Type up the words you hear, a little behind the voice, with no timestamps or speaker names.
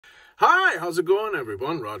Hi, how's it going,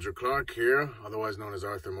 everyone? Roger Clark here, otherwise known as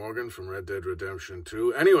Arthur Morgan from Red Dead Redemption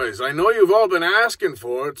 2. Anyways, I know you've all been asking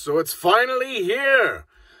for it, so it's finally here.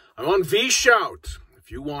 I'm on vShout. If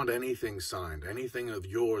you want anything signed, anything of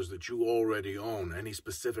yours that you already own, any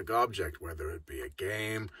specific object, whether it be a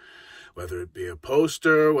game, whether it be a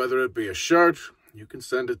poster, whether it be a shirt, you can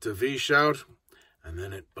send it to vShout, and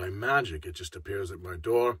then by magic, it just appears at my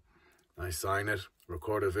door. I sign it,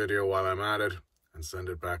 record a video while I'm at it, and send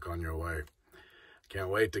it back on your way. Can't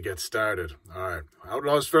wait to get started. All right,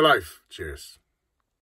 Outlaws for life. Cheers.